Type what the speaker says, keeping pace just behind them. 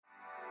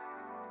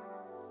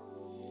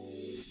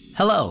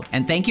Hello,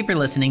 and thank you for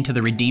listening to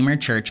the Redeemer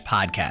Church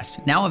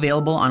podcast, now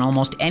available on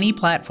almost any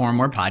platform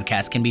where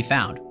podcasts can be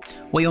found.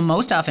 What you'll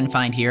most often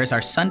find here is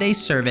our Sunday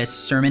service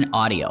sermon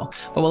audio,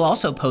 but we'll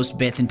also post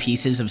bits and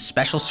pieces of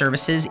special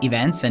services,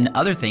 events, and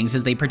other things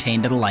as they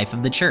pertain to the life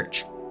of the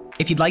church.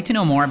 If you'd like to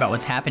know more about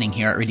what's happening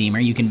here at Redeemer,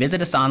 you can visit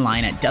us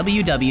online at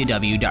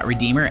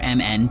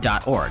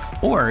www.redeemermn.org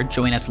or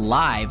join us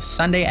live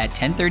Sunday at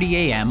 10:30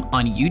 a.m.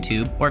 on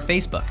YouTube or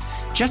Facebook.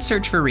 Just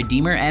search for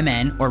Redeemer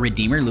MN or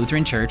Redeemer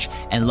Lutheran Church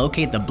and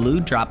locate the blue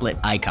droplet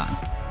icon.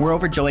 We're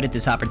overjoyed at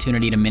this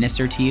opportunity to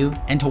minister to you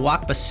and to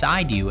walk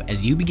beside you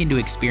as you begin to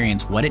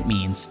experience what it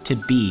means to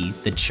be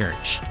the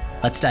church.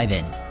 Let's dive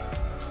in.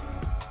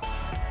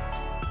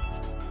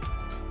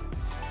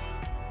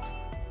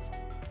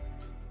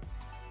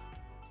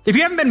 If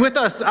you haven't been with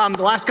us the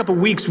last couple of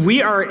weeks,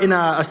 we are in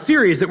a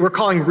series that we're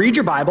calling Read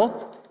Your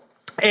Bible,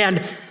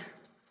 and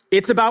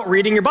it's about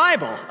reading your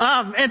Bible.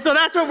 And so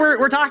that's what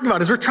we're talking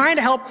about, is we're trying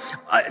to help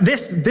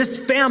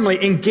this family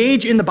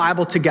engage in the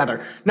Bible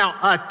together.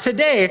 Now,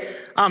 today,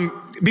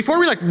 before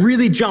we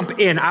really jump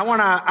in, I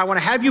wanna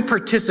have you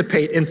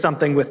participate in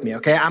something with me,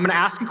 okay? I'm gonna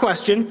ask a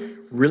question,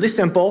 really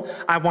simple.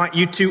 I want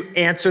you to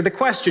answer the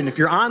question. If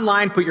you're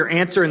online, put your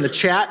answer in the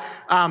chat,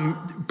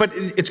 but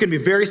it's gonna be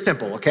very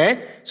simple,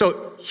 okay?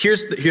 So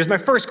here's my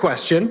first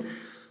question.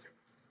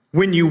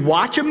 When you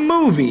watch a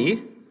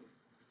movie,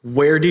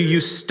 where do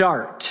you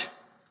start?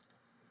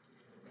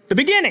 The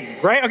beginning,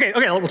 right? Okay,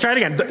 we'll try it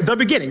again. The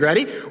beginning,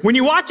 ready? When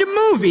you watch a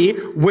movie,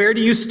 where do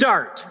you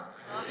start?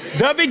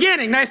 The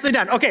beginning, nicely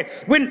done. Okay,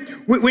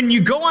 when you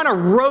go on a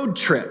road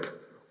trip,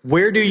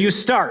 where do you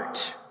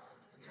start?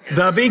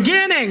 The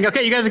beginning.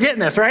 Okay, you guys are getting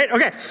this, right?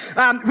 Okay,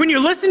 when you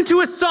listen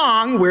to a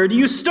song, where do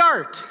you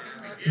start?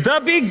 The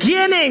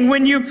beginning.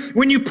 When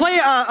you play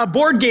a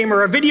board game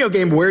or a video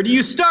game, where do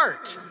you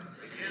start?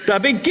 The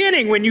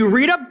beginning. When you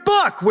read a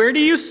book, where do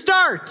you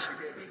start?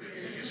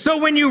 So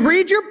when you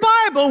read your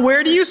Bible,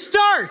 where do you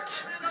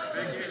start?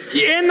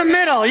 In the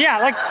middle,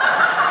 yeah.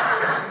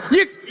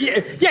 You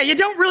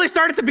don't really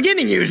start at the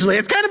beginning usually.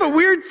 It's kind of a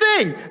weird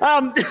thing.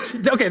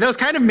 Okay, that was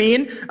kind of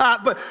mean.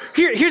 But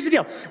here's the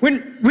deal.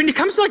 When it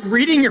comes to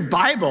reading your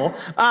Bible,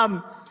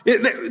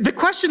 the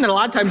question that a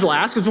lot of times we'll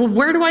ask is, well,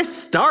 where do I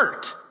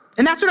start?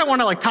 And that's what I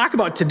want to talk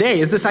about today,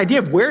 is this idea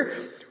of where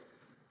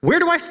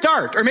do I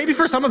start? Or maybe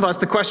for some of us,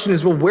 the question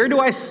is, well, where do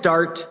I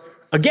start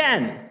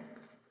again?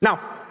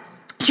 Now,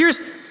 here's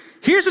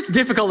what's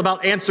difficult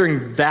about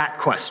answering that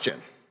question,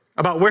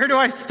 about where do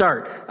I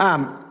start,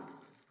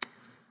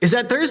 is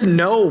that there's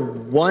no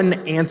one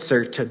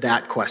answer to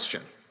that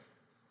question.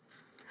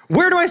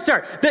 Where do I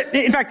start?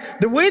 In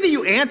fact, the way that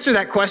you answer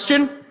that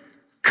question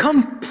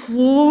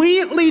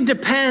completely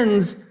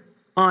depends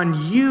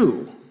on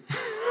you.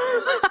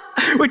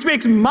 Which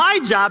makes my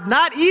job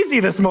not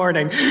easy this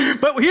morning.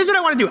 But here's what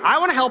I want to do. I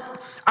want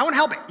to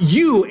help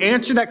you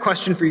answer that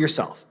question for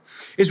yourself.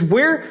 Is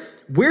where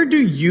do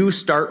you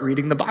start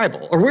reading the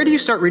Bible? Or where do you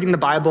start reading the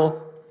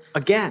Bible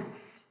again?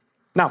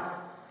 Now,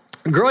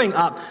 growing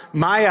up,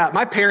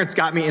 my parents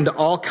got me into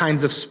all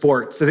kinds of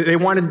sports. So they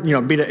wanted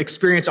me to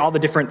experience all the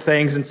different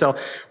things. And so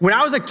when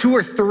I was 2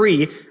 or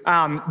 3,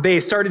 they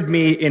started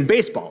me in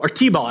baseball, or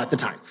t-ball at the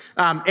time.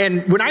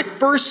 And when I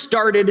first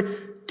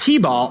started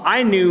t-ball,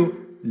 I knew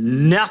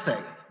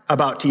nothing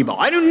about t-ball.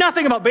 I knew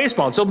nothing about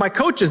baseball. And so my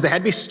coaches, they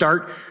had me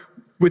start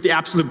with the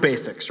absolute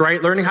basics,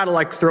 right? Learning how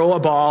to throw a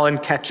ball and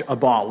catch a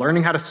ball.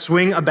 Learning how to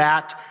swing a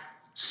bat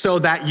so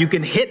that you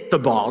can hit the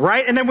ball,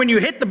 right? And then when you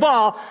hit the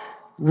ball,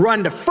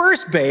 run to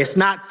first base,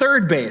 not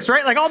third base,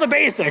 right? All the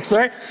basics,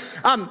 right?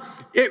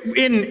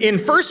 In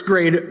first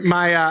grade,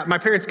 my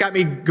parents got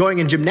me going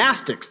in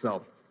gymnastics,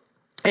 though.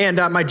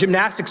 And my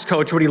gymnastics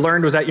coach, what he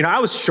learned was that, I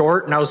was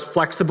short and I was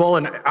flexible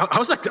and I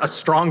was a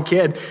strong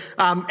kid.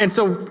 And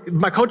so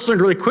my coach learned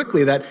really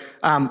quickly that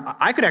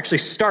I could actually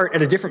start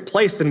at a different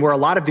place than where a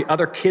lot of the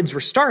other kids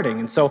were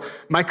starting. And so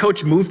my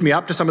coach moved me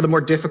up to some of the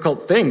more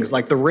difficult things,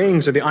 like the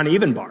rings or the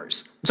uneven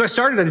bars. So I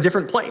started at a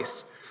different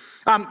place.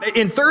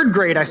 In third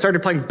grade, I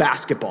started playing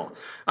basketball.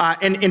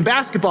 And in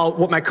basketball,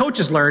 what my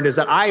coaches learned is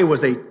that I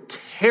was a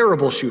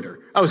terrible shooter.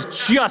 I was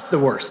just the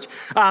worst.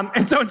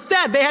 And so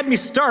instead, they had me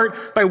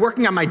start by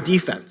working on my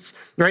defense,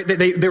 right?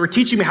 They were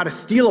teaching me how to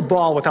steal a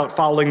ball without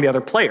fouling the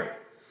other player.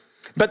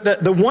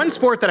 But the one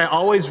sport that I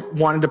always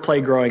wanted to play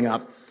growing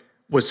up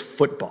was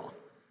football.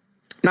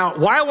 Now,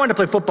 why I wanted to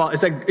play football is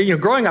that,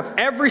 growing up,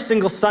 every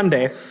single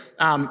Sunday,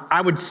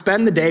 I would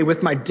spend the day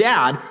with my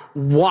dad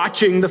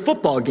watching the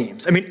football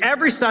games.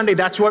 Every Sunday,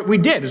 that's what we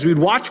did, is we'd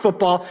watch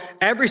football.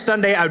 Every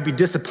Sunday, I would be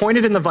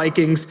disappointed in the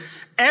Vikings.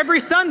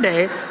 Every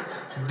Sunday,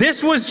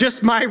 this was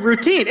just my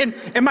routine.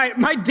 And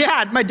my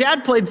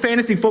dad played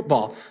fantasy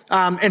football.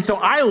 And so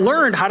I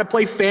learned how to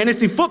play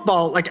fantasy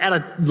football at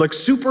a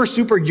super,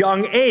 super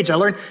young age. I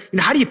learned,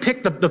 how do you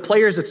pick the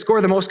players that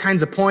score the most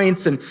kinds of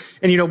points, and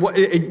you're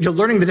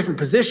learning the different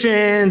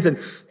positions.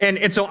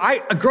 And so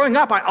growing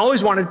up, I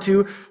always wanted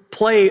to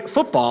play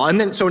football. And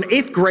then, so in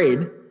 8th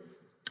grade,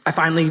 I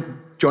finally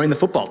joined the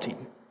football team.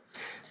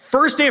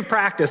 First day of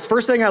practice,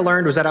 first thing I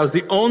learned was that I was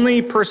the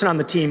only person on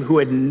the team who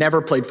had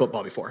never played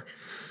football before.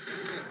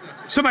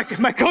 so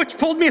my coach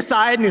pulled me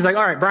aside and he's like,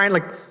 all right, Brian,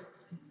 like,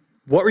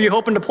 what were you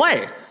hoping to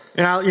play?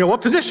 And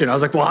what position? I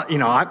was like, well,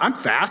 I'm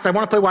fast. I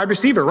want to play wide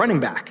receiver, running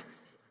back,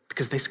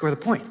 because they score the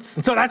points.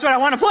 And so that's what I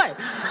want to play.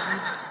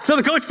 So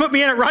the coach put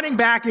me in at running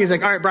back, and he's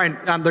like, all right, Brian,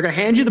 they're going to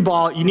hand you the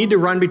ball. You need to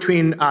run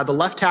between the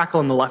left tackle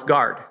and the left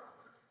guard.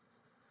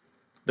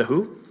 The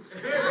who?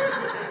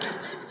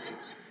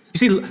 You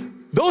see,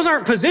 those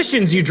aren't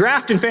positions you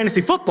draft in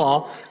fantasy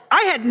football.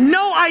 I had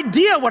no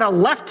idea what a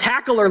left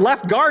tackle or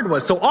left guard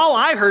was. So all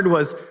I heard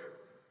was,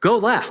 go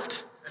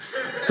left.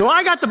 So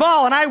I got the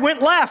ball and I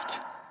went left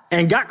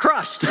and got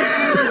crushed.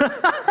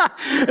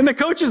 And the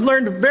coaches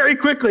learned very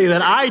quickly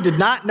that I did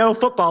not know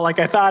football like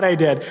I thought I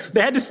did.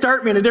 They had to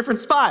start me in a different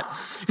spot.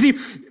 You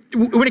see,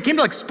 when it came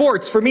to like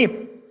sports, for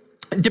me,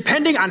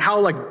 depending on how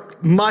like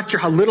much or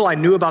how little I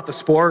knew about the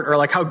sport, or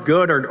like how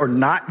good or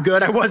not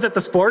good I was at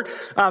the sport,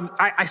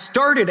 I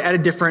started at a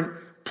different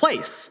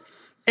place.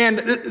 And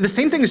the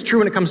same thing is true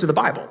when it comes to the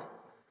Bible,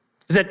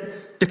 is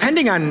that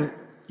depending on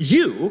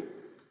you're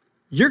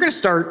going to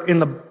start in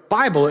the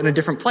Bible in a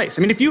different place.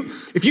 I mean, if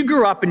you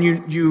grew up and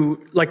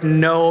you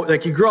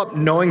grew up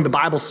knowing the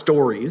Bible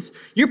stories,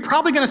 you're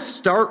probably going to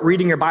start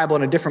reading your Bible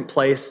in a different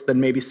place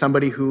than maybe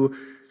somebody who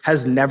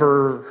has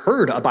never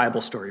heard a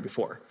Bible story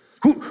before.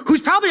 Who's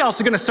probably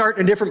also going to start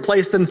in a different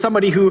place than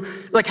somebody who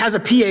like has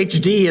a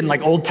PhD in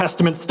like Old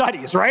Testament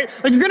studies, right?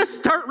 Like you're going to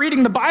start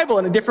reading the Bible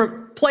in a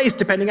different place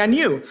depending on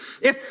you.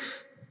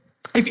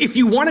 If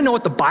you want to know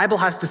what the Bible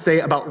has to say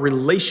about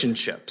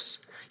relationships,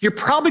 you're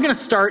probably going to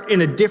start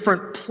in a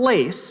different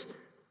place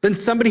than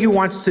somebody who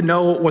wants to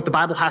know what the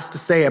Bible has to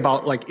say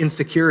about like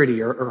insecurity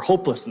or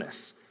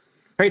hopelessness,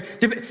 right?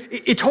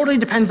 It totally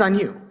depends on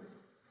you.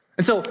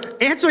 And so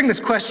answering this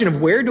question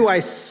of where do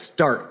I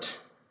start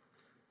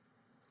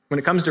when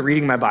it comes to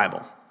reading my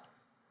Bible,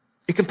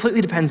 it completely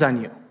depends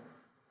on you.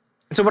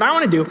 And so what I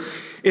want to do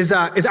is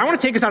I want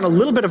to take us on a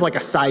little bit of like a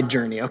side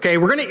journey, okay?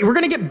 We're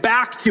gonna get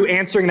back to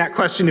answering that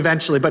question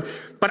eventually, but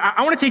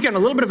I want to take you on a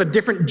little bit of a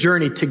different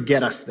journey to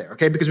get us there,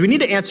 okay? Because we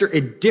need to answer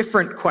a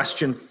different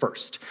question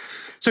first.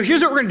 So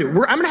here's what we're gonna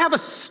do. I'm gonna have a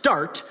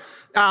start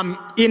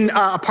in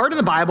a part of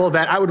the Bible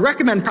that I would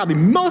recommend probably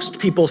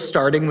most people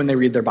starting when they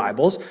read their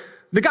Bibles,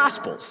 the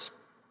Gospels.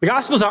 The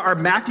Gospels are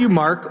Matthew,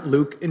 Mark,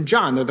 Luke, and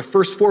John. They're the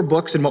first 4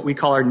 books in what we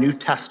call our New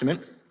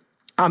Testament.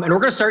 And we're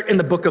going to start in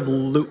the book of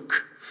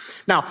Luke.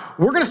 Now,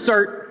 we're going to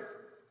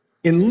start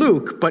in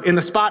Luke, but in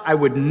the spot I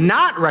would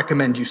not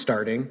recommend you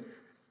starting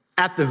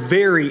at the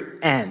very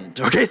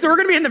end. Okay, so we're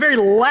going to be in the very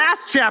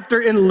last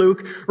chapter in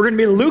Luke. We're going to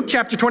be in Luke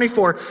chapter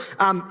 24.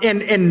 And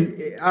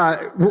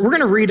we're going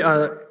to read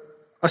a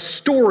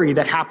story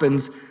that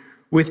happens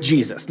with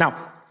Jesus.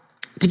 Now,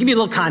 to give you a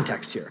little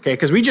context here, okay,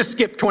 because we just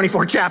skipped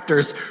 24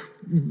 chapters.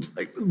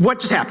 What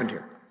just happened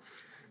here?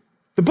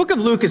 The book of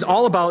Luke is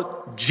all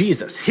about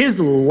Jesus, his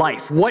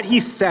life, what he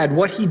said,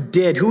 what he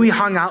did, who he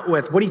hung out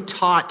with, what he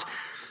taught.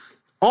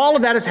 All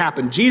of that has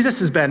happened. Jesus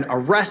has been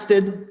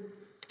arrested.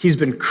 He's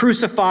been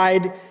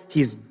crucified.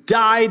 He's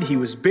died. He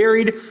was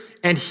buried.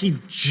 And he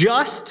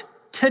just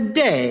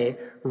today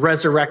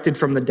resurrected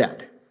from the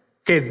dead.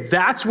 Okay,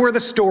 that's where the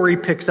story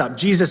picks up.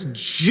 Jesus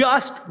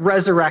just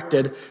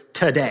resurrected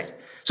today.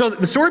 So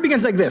the story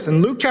begins like this.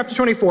 In Luke chapter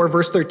 24,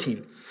 verse 13,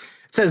 it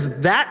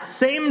says, that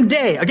same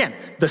day, again,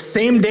 the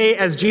same day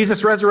as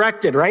Jesus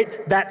resurrected,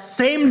 right? That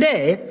same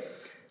day,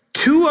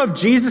 2 of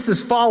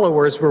Jesus'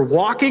 followers were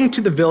walking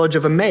to the village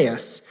of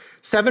Emmaus,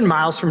 7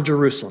 miles from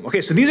Jerusalem.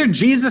 Okay, so these are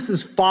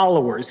Jesus'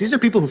 followers. These are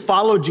people who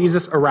follow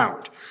Jesus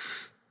around.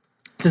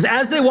 It says,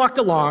 as they walked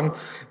along,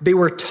 they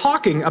were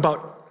talking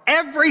about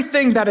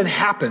everything that had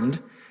happened.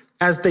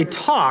 As they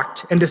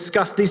talked and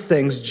discussed these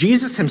things,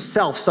 Jesus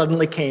himself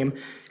suddenly came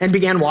and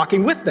began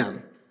walking with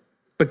them.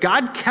 But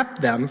God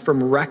kept them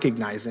from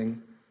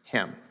recognizing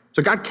him.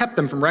 So God kept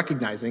them from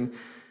recognizing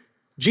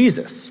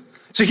Jesus.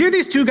 So here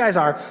these 2 guys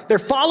are. They're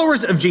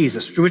followers of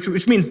Jesus,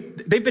 which means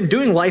they've been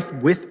doing life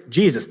with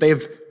Jesus.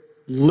 They've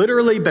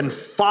literally been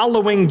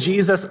following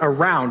Jesus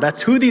around.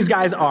 That's who these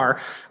guys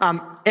are.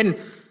 And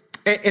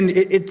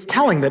it's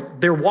telling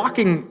that they're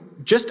walking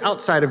just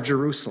outside of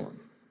Jerusalem.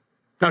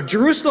 Now,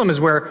 Jerusalem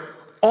is where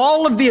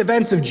all of the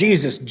events of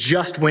Jesus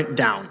just went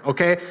down,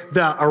 okay?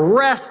 The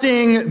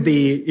arresting,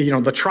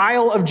 the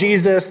trial of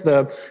Jesus,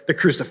 the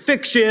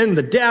crucifixion,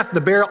 the death,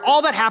 the burial,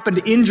 all that happened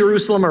in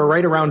Jerusalem or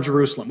right around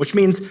Jerusalem, which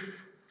means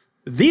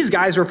these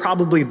guys were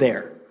probably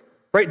there,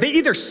 right? They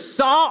either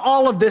saw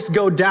all of this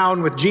go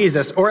down with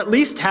Jesus or at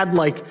least had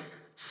like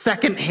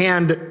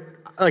secondhand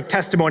like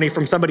testimony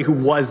from somebody who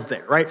was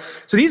there, right?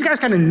 So these guys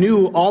kind of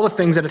knew all the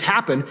things that had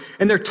happened,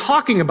 and they're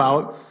talking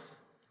about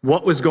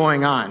what was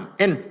going on.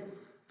 And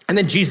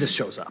then Jesus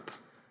shows up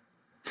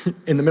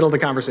in the middle of the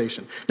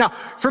conversation. Now,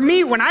 for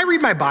me, when I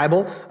read my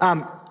Bible,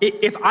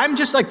 if I'm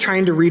just like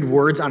trying to read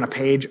words on a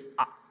page,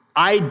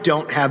 I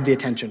don't have the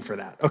attention for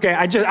that. Okay,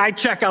 I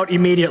check out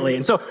immediately.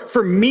 And so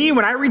for me,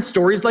 when I read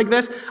stories like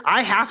this,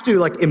 I have to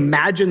like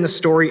imagine the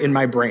story in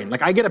my brain.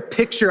 Like I get a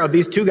picture of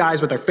these two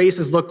guys, what their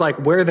faces look like,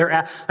 where they're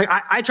at. Like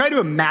I try to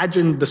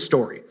imagine the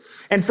story.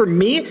 And for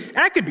me, and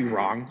I could be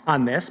wrong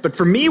on this, but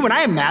for me, when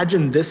I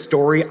imagine this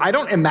story, I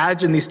don't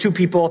imagine these two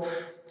people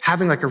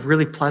having like a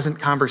really pleasant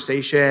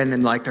conversation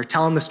and like they're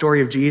telling the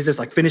story of Jesus,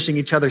 like finishing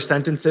each other's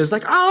sentences,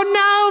 like, oh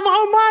no,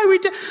 oh my,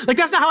 like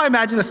that's not how I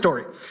imagine the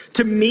story.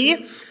 To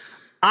me,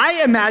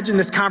 I imagine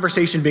this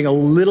conversation being a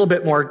little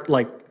bit more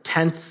like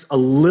tense, a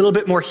little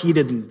bit more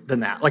heated than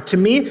that. Like to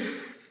me,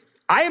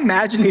 I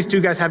imagine these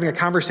two guys having a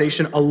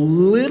conversation a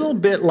little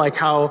bit like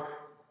how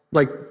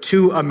like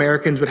two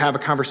Americans would have a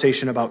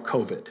conversation about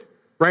COVID,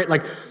 right?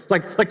 Like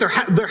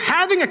they're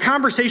having a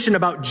conversation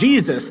about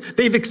Jesus.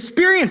 They've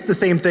experienced the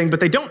same thing, but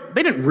they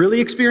didn't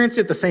really experience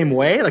it the same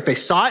way. Like they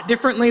saw it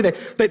differently.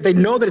 They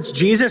know that it's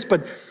Jesus,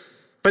 but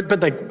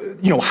like,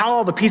 you know, how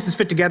all the pieces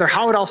fit together,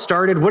 how it all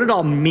started, what it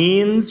all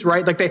means,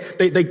 right? Like they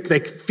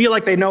feel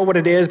like they know what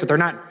it is, but they're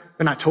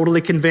not totally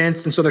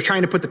convinced. And so they're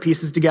trying to put the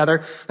pieces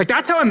together. Like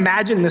that's how I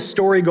imagine this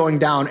story going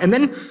down. And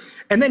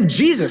then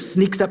Jesus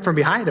sneaks up from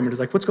behind him and is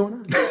like, what's going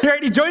on?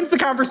 Right? He joins the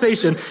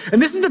conversation.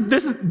 And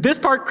this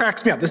part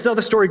cracks me up. This is how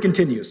the story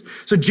continues.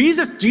 So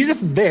Jesus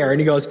is there and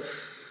he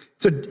goes,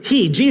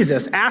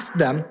 Jesus asked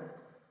them,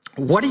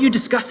 what are you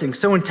discussing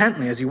so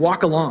intently as you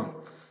walk along?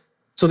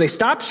 So they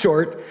stopped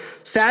short,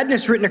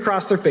 sadness written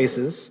across their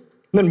faces.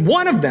 And then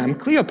one of them,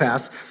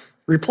 Cleopas,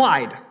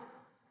 replied,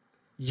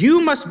 you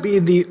must be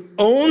the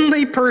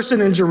only person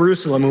in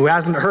Jerusalem who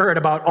hasn't heard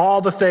about all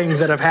the things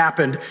that have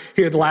happened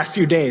here the last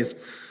few days.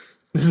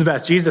 This is the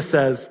best. Jesus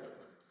says,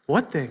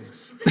 what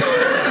things?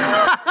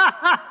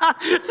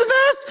 It's the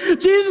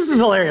best. Jesus is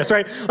hilarious,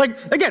 right? Like,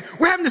 again,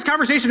 we're having this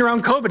conversation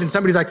around COVID and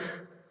somebody's like,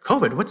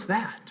 COVID, what's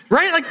that?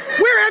 Right? Like,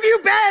 where have you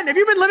been? Have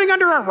you been living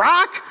under a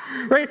rock?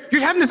 Right?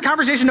 You're having this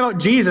conversation about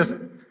Jesus,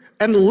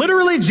 and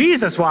literally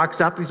Jesus walks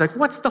up. He's like,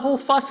 what's the whole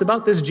fuss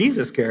about this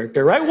Jesus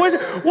character, right?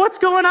 What's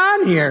going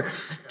on here?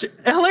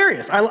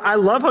 Hilarious. I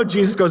love how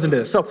Jesus goes into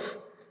this. So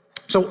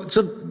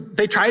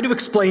they try to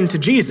explain to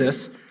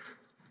Jesus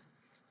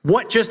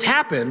what just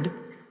happened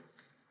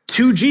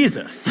to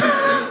Jesus.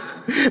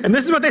 And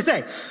this is what they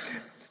say.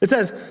 It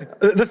says,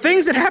 the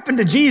things that happened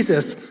to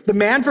Jesus, the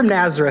man from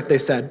Nazareth, they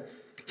said,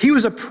 he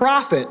was a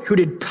prophet who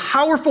did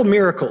powerful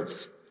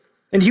miracles,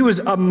 and he was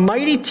a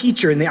mighty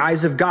teacher in the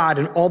eyes of God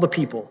and all the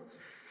people.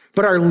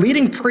 But our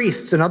leading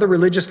priests and other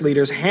religious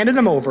leaders handed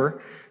him over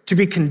to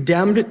be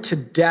condemned to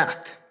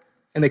death,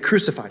 and they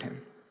crucified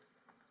him.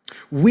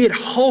 We had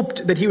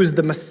hoped that he was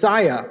the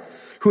Messiah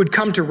who had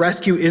come to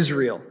rescue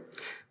Israel.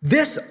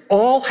 This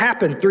all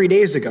happened 3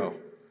 days ago.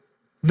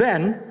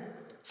 Then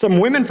some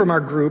women from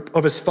our group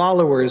of his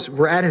followers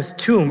were at his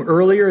tomb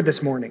earlier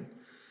this morning,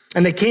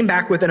 and they came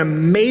back with an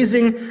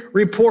amazing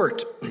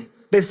report.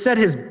 They said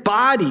his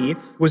body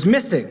was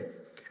missing,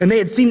 and they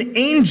had seen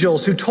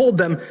angels who told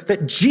them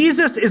that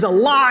Jesus is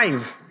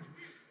alive.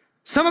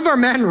 Some of our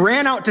men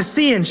ran out to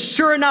see, and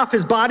sure enough,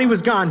 his body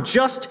was gone,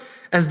 just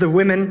as the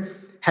women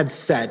had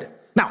said.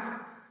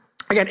 Now,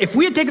 again, if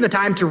we had taken the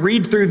time to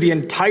read through the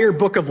entire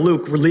book of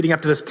Luke leading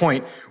up to this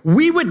point,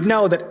 we would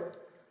know that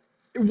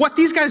what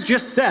these guys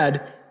just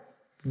said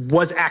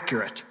was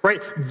accurate,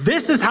 right?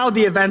 This is how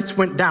the events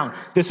went down.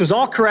 This was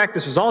all correct.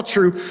 This was all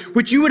true,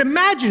 which you would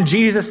imagine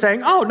Jesus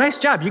saying, oh, nice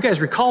job. You guys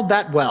recalled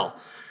that well.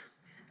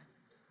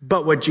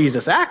 But what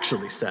Jesus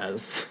actually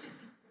says,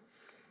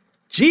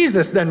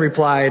 Jesus then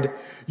replied,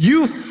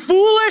 you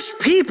foolish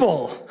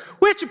people,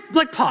 which,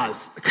 like,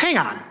 pause, hang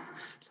on.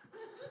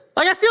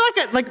 Like, I feel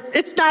like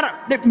it's not,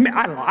 I don't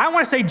know. I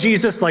want to say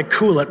Jesus, like,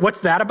 cool it.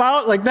 What's that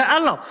about? Like, that, I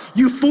don't know.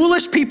 You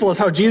foolish people is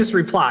how Jesus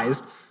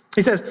replies.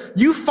 He says,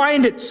 you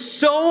find it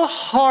so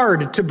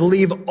hard to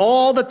believe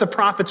all that the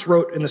prophets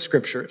wrote in the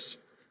scriptures.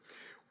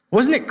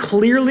 Wasn't it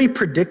clearly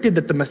predicted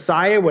that the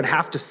Messiah would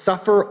have to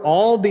suffer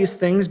all these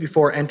things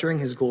before entering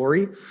his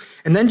glory?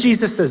 And then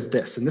Jesus says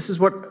this, and this is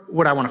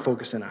what I want to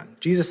focus in on.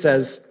 Jesus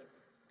says,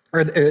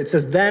 or it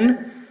says,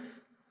 then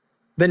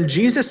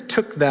Jesus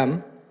took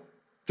them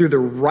through the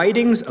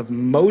writings of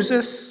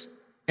Moses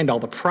and all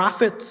the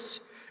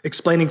prophets,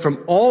 explaining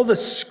from all the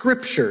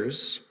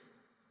scriptures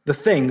the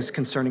things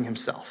concerning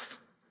himself.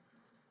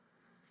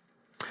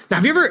 Now,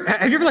 have you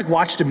ever like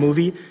watched a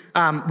movie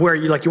where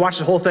you watch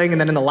the whole thing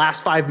and then in the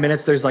last 5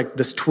 minutes there's like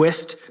this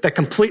twist that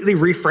completely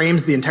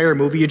reframes the entire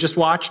movie you just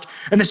watched,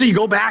 and then so you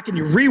go back and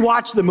you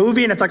rewatch the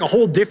movie and it's like a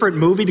whole different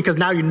movie because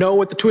now you know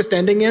what the twist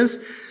ending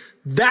is?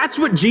 That's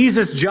what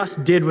Jesus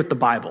just did with the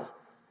Bible.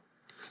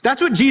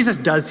 That's what Jesus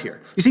does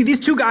here. You see, these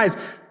two guys,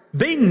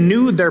 they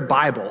knew their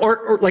Bible,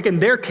 or like in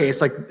their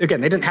case, like,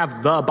 again, they didn't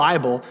have the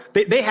Bible.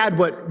 They had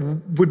what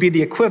would be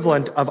the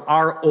equivalent of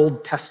our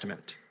Old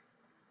Testament.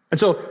 And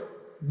so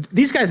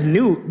these guys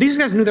knew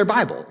their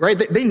Bible, right?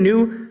 They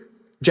knew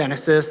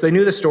Genesis. They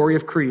knew the story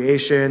of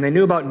creation. They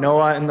knew about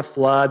Noah and the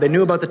flood. They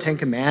knew about the Ten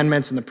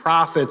Commandments and the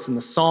prophets and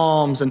the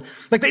Psalms. And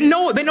like, they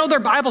know their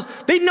Bibles.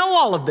 They know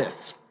all of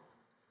this.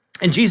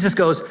 And Jesus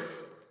goes,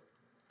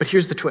 but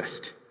here's the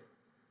twist.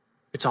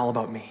 It's all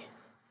about me.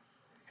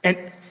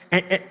 And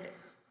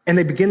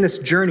they begin this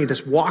journey,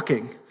 this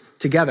walking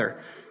together.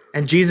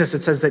 And Jesus,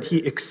 it says that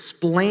he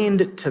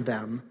explained to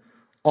them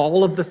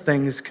all of the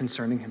things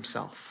concerning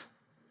himself.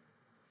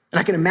 And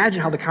I can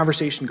imagine how the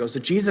conversation goes,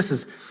 that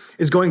Jesus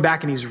is going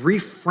back and he's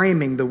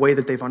reframing the way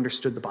that they've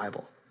understood the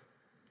Bible.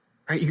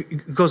 Right? He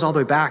goes all the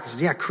way back. He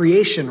says, yeah,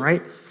 creation,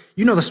 right?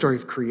 You know the story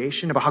of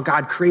creation, about how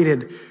God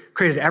created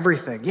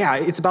everything. Yeah,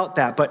 it's about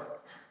that.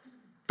 But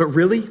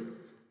really,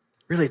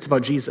 it's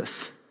about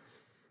Jesus.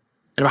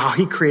 And about how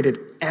he created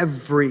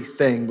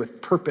everything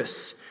with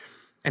purpose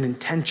and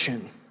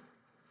intention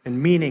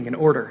and meaning and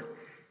order.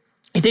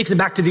 He takes him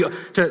back to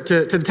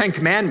the Ten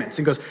Commandments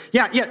and goes,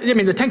 yeah, I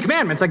mean, the Ten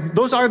Commandments, like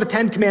those are the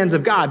 10 commands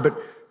of God,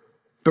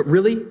 but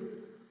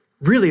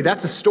really,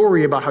 that's a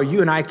story about how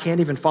you and I can't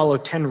even follow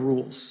 10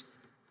 rules.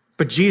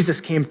 But Jesus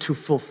came to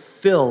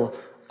fulfill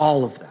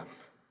all of them.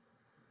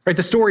 Right?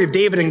 The story of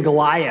David and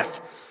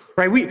Goliath.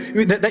 Right?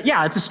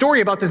 It's a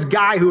story about this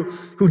guy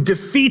who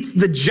defeats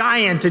the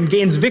giant and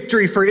gains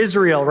victory for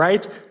Israel,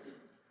 right?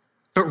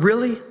 But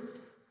really,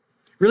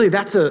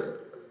 that's a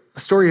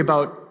story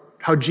about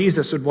how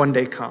Jesus would one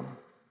day come.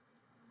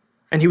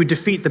 And he would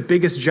defeat the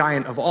biggest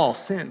giant of all,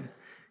 sin,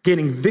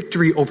 gaining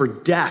victory over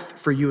death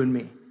for you and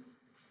me.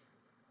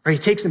 Right? He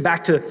takes him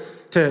back to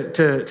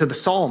the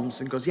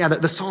Psalms and goes, yeah,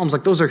 the Psalms,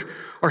 like those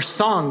are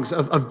songs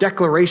of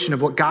declaration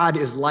of what God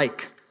is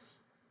like.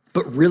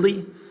 But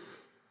really,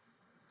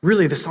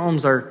 the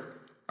Psalms are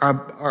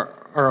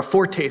a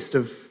foretaste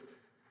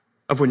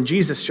of when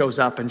Jesus shows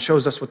up and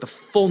shows us what the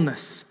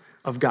fullness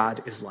of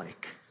God is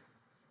like.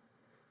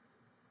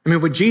 I mean,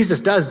 what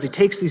Jesus does is he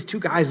takes these two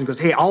guys and goes,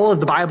 hey, all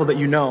of the Bible that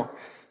you know,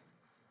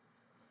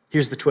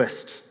 here's the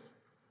twist.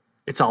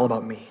 It's all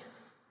about me.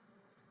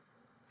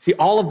 See,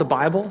 all of the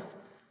Bible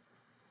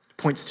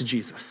points to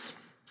Jesus.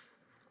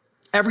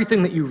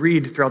 Everything that you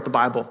read throughout the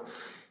Bible,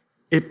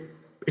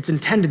 it's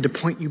intended to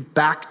point you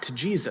back to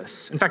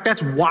Jesus. In fact,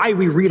 that's why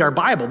we read our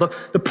Bible.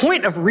 The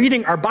point of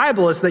reading our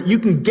Bible is that you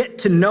can get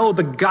to know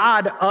the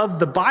God of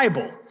the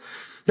Bible.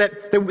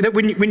 That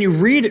when you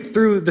read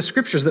through the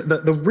scriptures,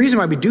 the reason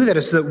why we do that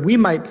is so that we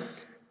might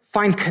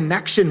find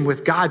connection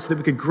with God, so that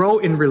we could grow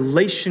in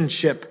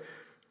relationship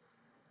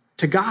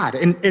to God.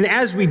 And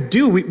as we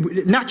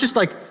do, not just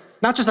like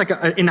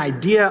an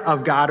idea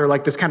of God or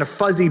like this kind of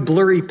fuzzy,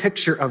 blurry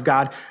picture of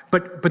God,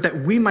 but that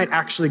we might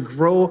actually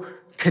grow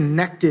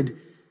connected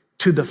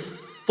to the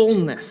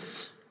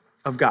fullness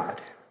of God,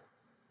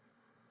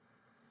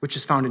 which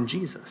is found in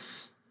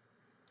Jesus.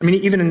 I mean,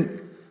 even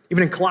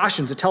in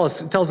Colossians, it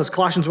tells us,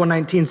 Colossians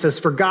 1:19 says,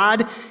 for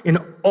God in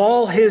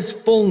all his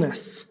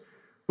fullness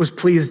was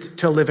pleased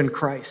to live in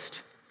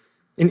Christ.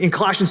 In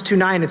Colossians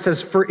 2:9, it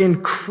says, for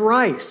in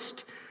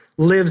Christ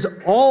lives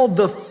all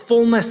the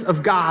fullness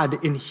of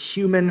God in a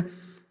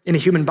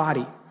human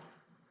body.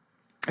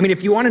 I mean,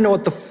 if you want to know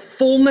what the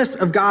fullness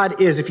of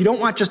God is, if you don't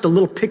want just a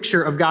little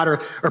picture of God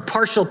or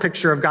partial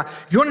picture of God,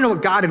 if you want to know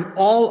what God in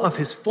all of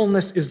his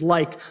fullness is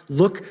like,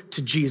 look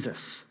to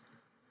Jesus.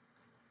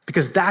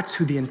 Because that's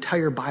who the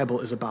entire Bible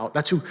is about.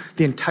 That's who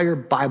the entire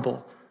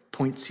Bible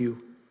points you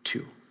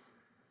to.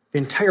 The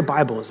entire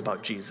Bible is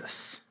about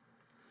Jesus.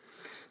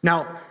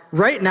 Now,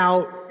 right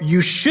now,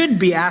 you should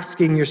be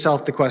asking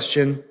yourself the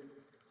question,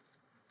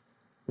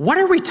 what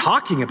are we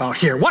talking about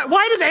here?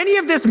 Why does any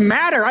of this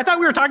matter? I thought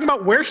we were talking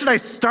about where should I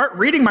start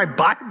reading my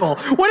Bible?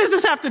 What does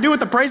this have to do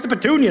with the price of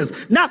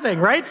petunias? Nothing,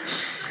 right?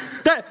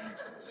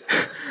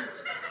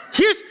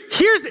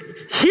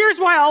 Here's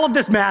why all of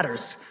this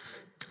matters.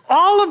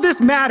 All of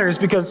this matters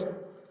because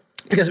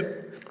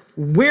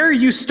where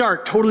you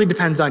start totally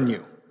depends on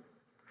you.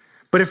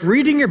 But if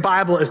reading your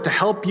Bible is to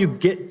help you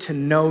get to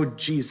know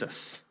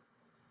Jesus,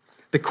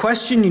 the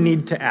question you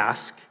need to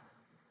ask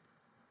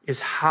is,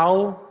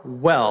 how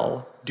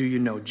well do you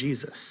know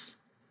Jesus?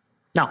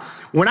 Now,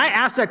 when I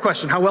ask that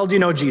question, how well do you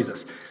know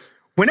Jesus?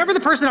 Whenever the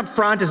person up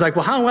front is like,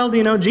 well, how well do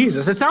you know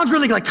Jesus? It sounds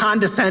really like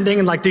condescending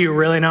and like, do you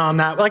really know him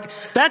that? Like,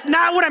 that's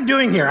not what I'm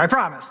doing here, I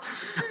promise.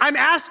 I'm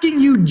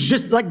asking you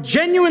just like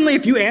genuinely,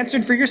 if you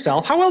answered for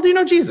yourself, how well do you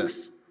know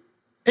Jesus?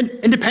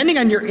 And depending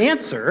on your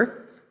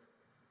answer,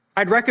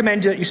 I'd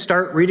recommend that you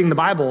start reading the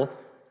Bible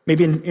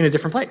maybe in a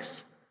different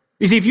place.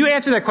 You see, if you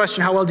answer that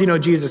question, how well do you know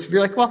Jesus? If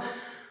you're like, well,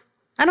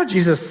 I know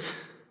Jesus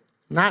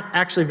not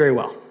actually very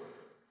well.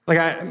 Like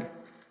I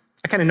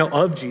kind of know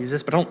of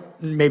Jesus, but I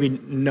don't maybe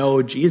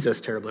know Jesus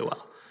terribly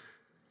well.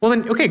 Well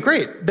then, okay,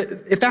 great. But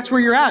if that's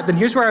where you're at, then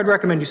here's where I'd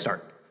recommend you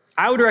start.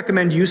 I would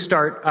recommend you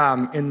start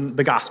in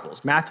the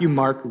Gospels, Matthew,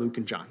 Mark, Luke,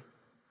 and John.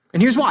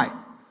 And here's why.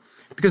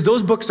 Because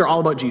those books are all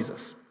about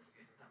Jesus.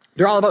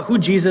 They're all about who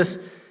Jesus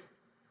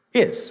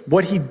is,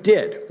 what he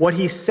did, what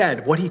he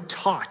said, what he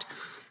taught.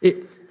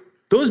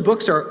 Those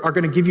books are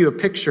going to give you a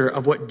picture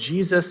of what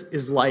Jesus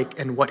is like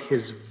and what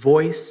his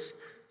voice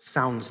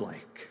sounds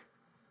like.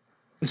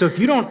 And so if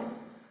you don't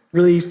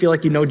really feel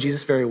like you know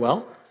Jesus very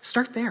well,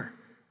 start there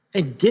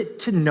and get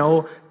to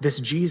know this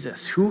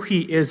Jesus, who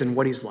he is and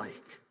what he's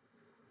like.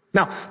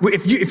 Now,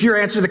 if you're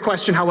answering the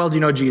question, how well do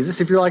you know Jesus?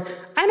 If you're like,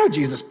 I know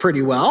Jesus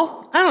pretty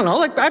well, I don't know.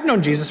 Like, I've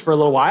known Jesus for a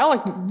little while.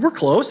 Like, we're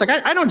close. Like,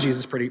 I know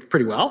Jesus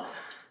pretty well.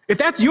 If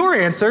that's your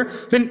answer,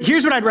 then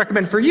here's what I'd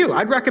recommend for you.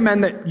 I'd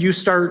recommend that you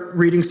start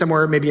reading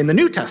somewhere maybe in the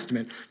New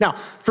Testament. Now,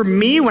 for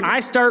me, when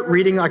I start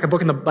reading like a book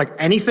in the, like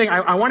anything,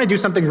 I want to do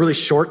something really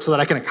short so that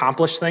I can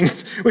accomplish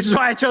things, which is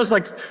why I chose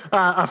like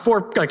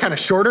 4 kind of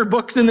shorter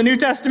books in the New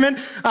Testament.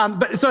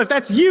 But so if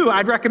that's you,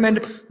 I'd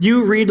recommend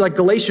you read like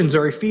Galatians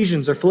or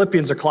Ephesians or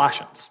Philippians or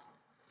Colossians.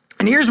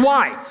 And here's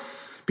why.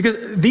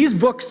 Because these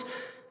books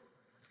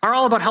are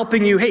all about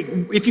helping you, hey,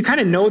 if you kind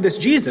of know this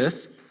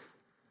Jesus,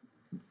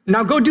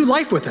 now go do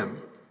life with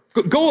him.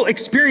 Go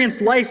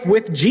experience life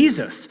with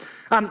Jesus.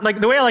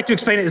 Like the way I like to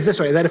explain it is this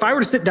way, that if I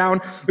were to sit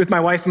down with my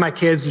wife and my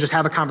kids and just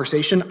have a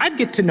conversation, I'd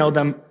get to know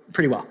them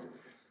pretty well.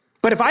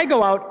 But if I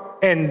go out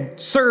and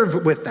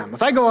serve with them,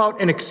 if I go out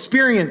and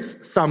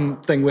experience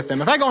something with them,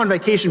 if I go on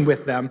vacation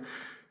with them,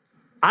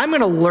 I'm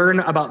going to learn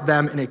about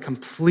them in a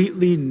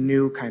completely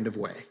new kind of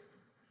way.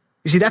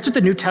 You see, that's what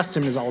the New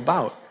Testament is all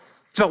about.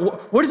 It's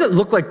about what does it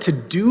look like to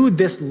do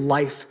this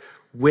life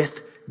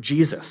with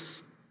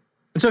Jesus?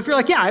 And so if you're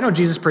like, yeah, I know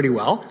Jesus pretty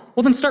well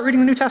then start reading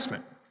the New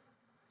Testament.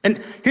 And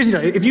here's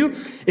the deal.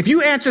 If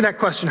you answer that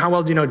question, how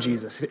well do you know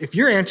Jesus? If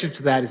your answer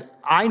to that is,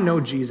 I know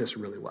Jesus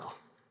really well.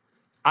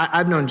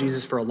 I've known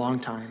Jesus for a long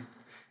time.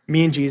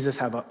 Me and Jesus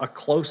have a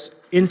close,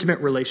 intimate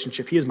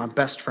relationship. He is my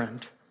best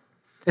friend.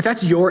 If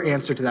that's your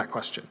answer to that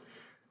question,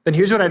 then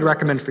here's what I'd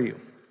recommend for you.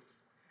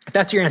 If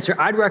that's your answer,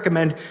 I'd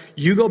recommend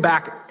you go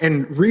back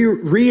and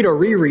read or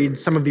reread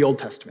some of the Old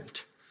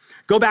Testament.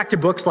 Go back to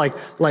books like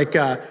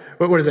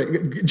what is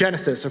it,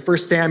 Genesis or 1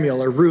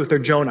 Samuel or Ruth or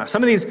Jonah.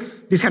 Some of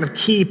these kind of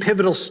key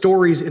pivotal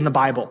stories in the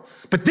Bible.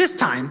 But this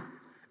time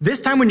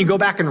when you go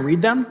back and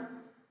read them,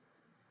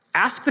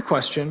 ask the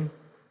question,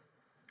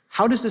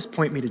 how does this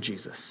point me to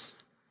Jesus?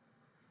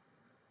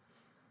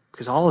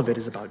 Because all of it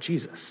is about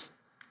Jesus.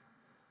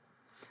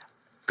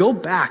 Go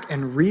back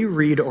and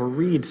reread or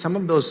read some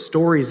of those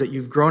stories that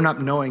you've grown up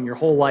knowing your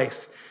whole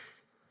life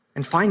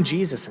and find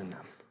Jesus in them.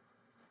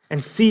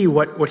 And see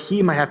what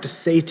he might have to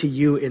say to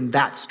you in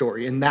that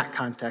story, in that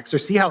context, or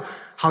see how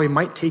he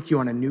might take you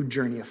on a new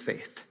journey of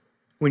faith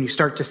when you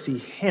start to see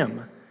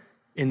him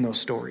in those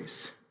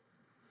stories.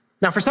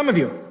 Now, for some of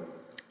you,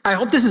 I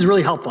hope this is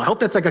really helpful. I hope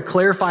that's like a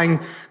clarifying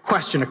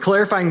question, a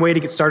clarifying way to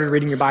get started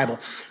reading your Bible.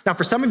 Now,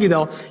 for some of you,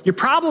 though, your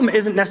problem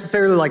isn't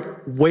necessarily like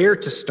where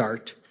to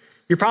start.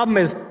 Your problem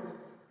is,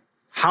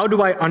 how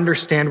do I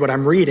understand what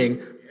I'm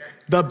reading?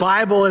 The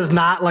Bible is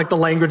not like the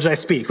language I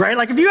speak, right?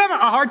 Like if you have a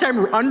hard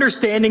time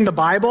understanding the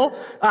Bible,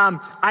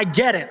 I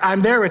get it.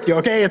 I'm there with you,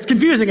 okay? It's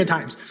confusing at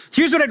times.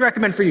 Here's what I'd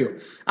recommend for you.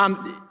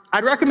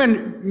 I'd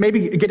recommend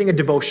maybe getting a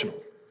devotional.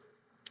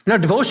 Now,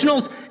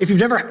 devotionals, if you've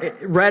never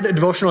read a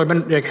devotional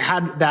or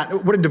had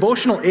that, what a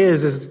devotional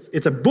is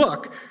it's a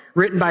book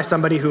written by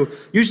somebody who,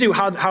 usually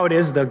how it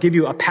is, they'll give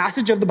you a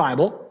passage of the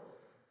Bible,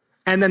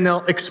 and then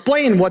they'll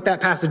explain what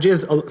that passage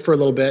is for a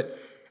little bit,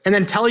 and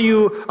then tell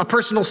you a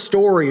personal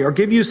story or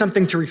give you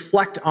something to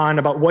reflect on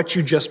about what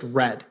you just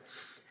read.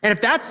 And if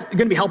that's going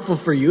to be helpful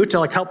for you to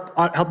like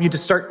help you to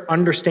start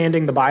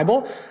understanding the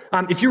Bible,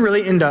 if you're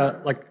really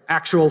into like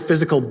actual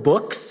physical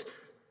books,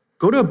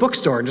 go to a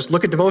bookstore and just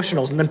look at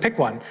devotionals and then pick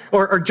one.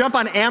 Or jump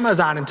on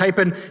Amazon and type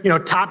in,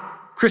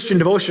 top Christian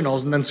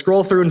devotionals and then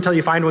scroll through until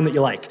you find one that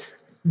you like.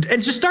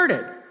 And just start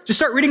it. Just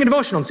start reading a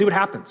devotional and see what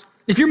happens.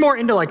 If you're more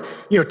into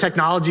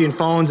technology and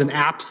phones and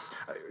apps,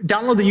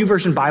 download the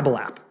YouVersion Bible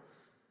app.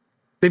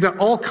 They've got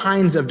all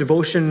kinds of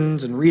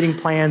devotions and reading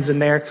plans in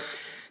there.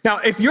 Now,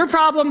 if your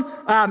problem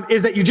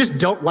is that you just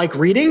don't like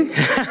reading,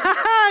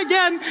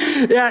 again,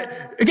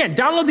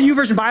 download the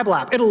YouVersion Bible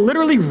app. It'll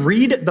literally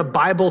read the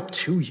Bible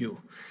to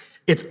you.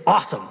 It's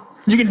awesome.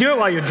 You can do it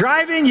while you're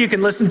driving. You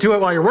can listen to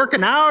it while you're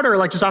working out or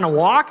like just on a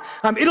walk.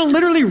 It'll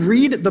literally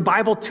read the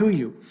Bible to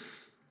you.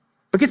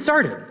 But get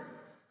started.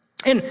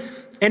 And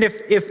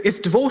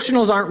if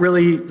devotionals aren't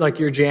really like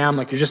your jam,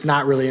 like you're just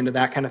not really into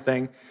that kind of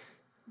thing,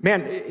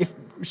 man,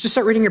 just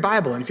start reading your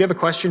Bible. And if you have a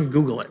question,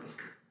 Google it.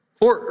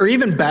 Or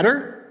even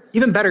better,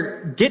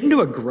 get into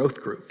a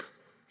growth group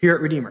here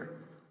at Redeemer.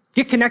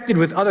 Get connected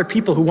with other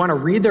people who want to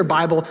read their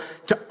Bible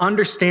to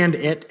understand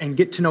it and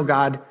get to know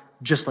God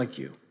just like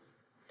you.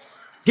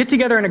 Get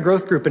together in a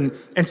growth group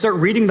and start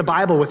reading the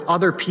Bible with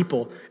other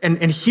people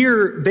and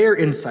hear their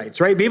insights,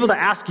 right? Be able to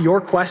ask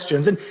your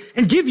questions and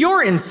give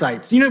your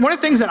insights. One of the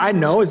things that I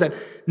know is that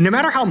no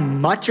matter how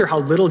much or how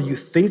little you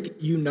think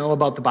you know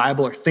about the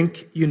Bible or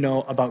think you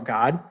know about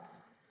God,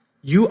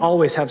 you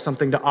always have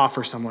something to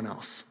offer someone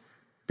else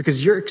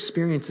because your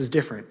experience is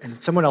different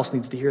and someone else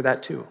needs to hear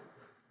that too.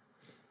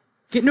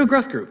 Get into a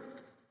growth group.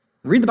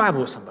 Read the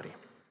Bible with somebody.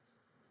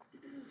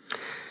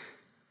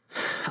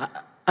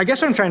 I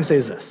guess what I'm trying to say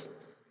is this.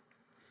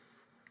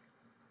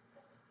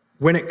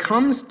 When it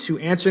comes to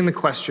answering the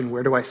question,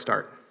 where do I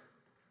start?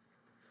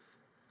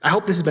 I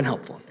hope this has been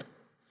helpful.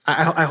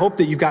 I hope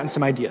that you've gotten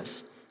some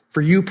ideas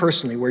for you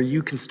personally where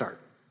you can start.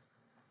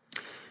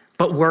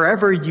 But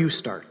wherever you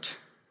start,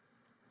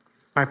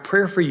 my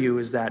prayer for you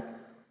is that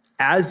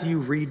as you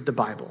read the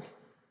Bible,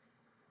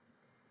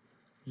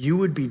 you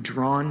would be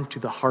drawn to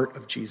the heart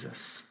of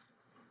Jesus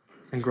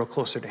and grow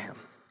closer to him.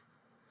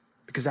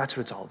 Because that's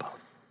what it's all about.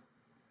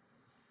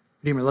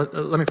 Redeemer,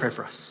 let me pray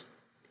for us.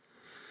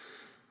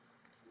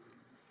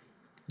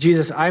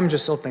 Jesus, I'm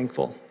just so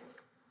thankful.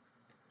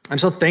 I'm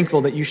so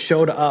thankful that you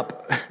showed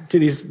up to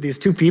these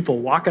two people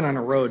walking on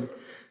a road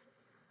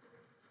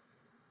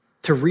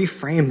to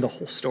reframe the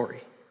whole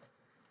story.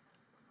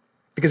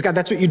 Because God,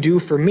 that's what you do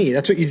for me.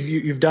 That's what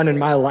you've done in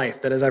my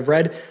life. That as I've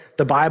read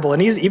the Bible,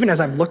 and even as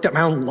I've looked at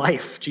my own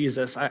life,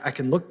 Jesus, I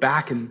can look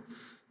back and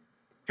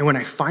when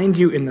I find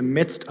you in the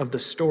midst of the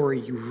story,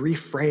 you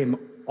reframe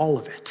all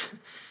of it.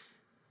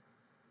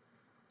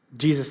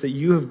 Jesus, that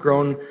you have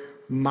grown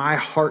my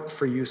heart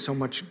for you so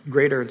much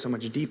greater and so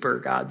much deeper,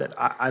 God, that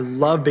I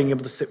love being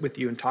able to sit with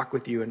you and talk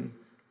with you and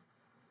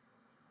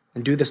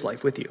do this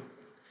life with you.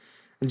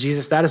 And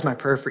Jesus, that is my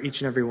prayer for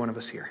each and every one of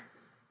us here.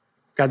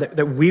 God,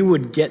 that we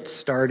would get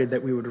started,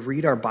 that we would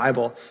read our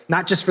Bible,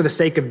 not just for the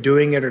sake of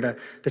doing it or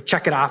to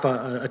check it off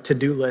a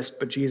to-do list,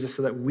 but Jesus,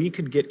 so that we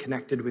could get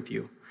connected with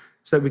you,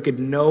 so that we could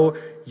know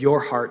your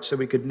heart, so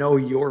we could know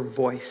your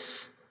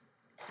voice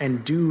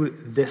and do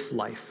this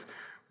life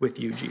with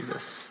you,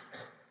 Jesus.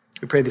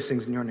 We pray these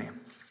things in your name.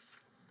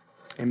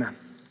 Amen.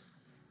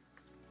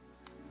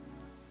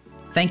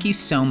 Thank you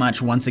so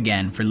much once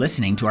again for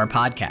listening to our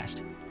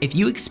podcast. If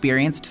you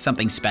experienced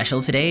something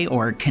special today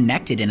or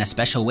connected in a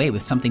special way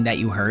with something that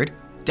you heard,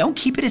 don't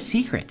keep it a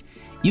secret.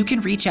 You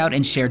can reach out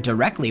and share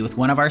directly with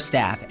one of our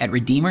staff at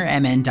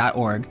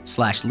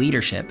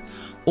redeemermn.org/leadership,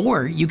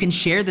 or you can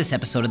share this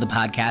episode of the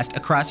podcast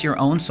across your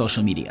own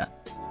social media.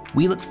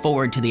 We look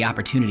forward to the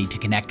opportunity to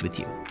connect with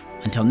you.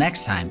 Until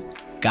next time,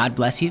 God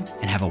bless you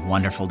and have a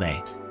wonderful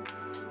day.